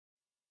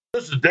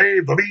This is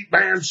Dave, the Meat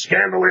Man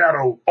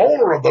Scandaliato,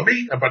 owner of the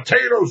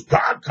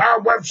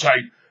meatandpotatoes.com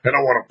website, and I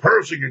want to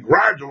personally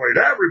congratulate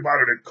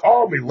everybody that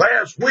called me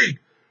last week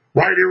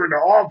right here in the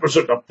office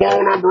at the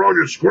phone number on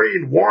your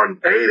screen,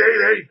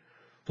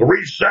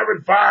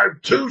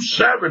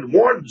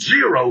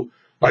 1-888-375-2710.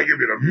 I give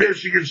you the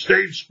Michigan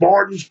State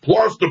Spartans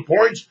plus the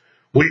points.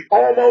 We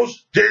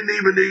almost didn't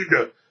even need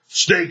the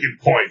staking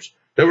points.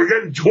 They were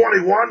getting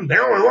 21. They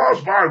only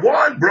lost by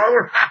 1,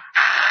 brother.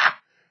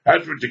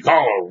 That's what you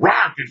call a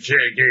rocket chair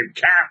game,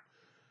 Cap.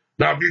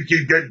 Now, if you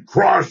keep getting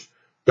crushed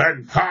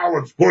betting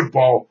college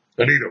football,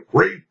 they need a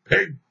great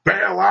big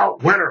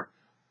bailout winner,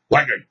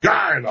 like a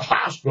guy in the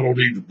hospital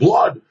needs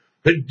blood,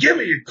 then give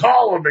me a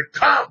call on the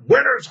Comp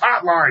Winners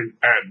Hotline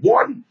at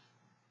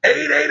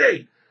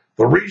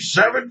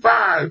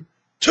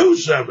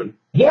 1-888-375-2710.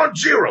 Now,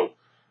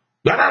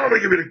 not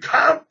only give you the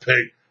comp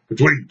pick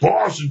between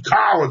Boston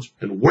College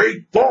and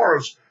Wake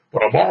Forest,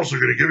 but I'm also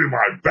going to give you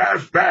my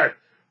best bet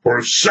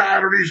for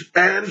Saturday's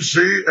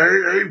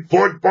NCAA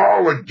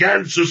football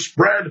against the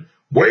spread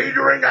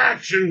wagering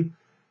action.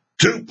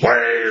 2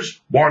 plays,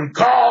 1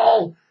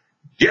 call.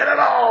 Get it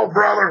all,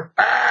 brother.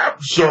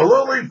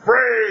 Absolutely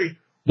free.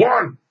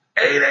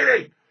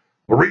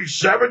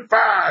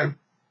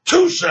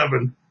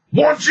 1-888-375-2710.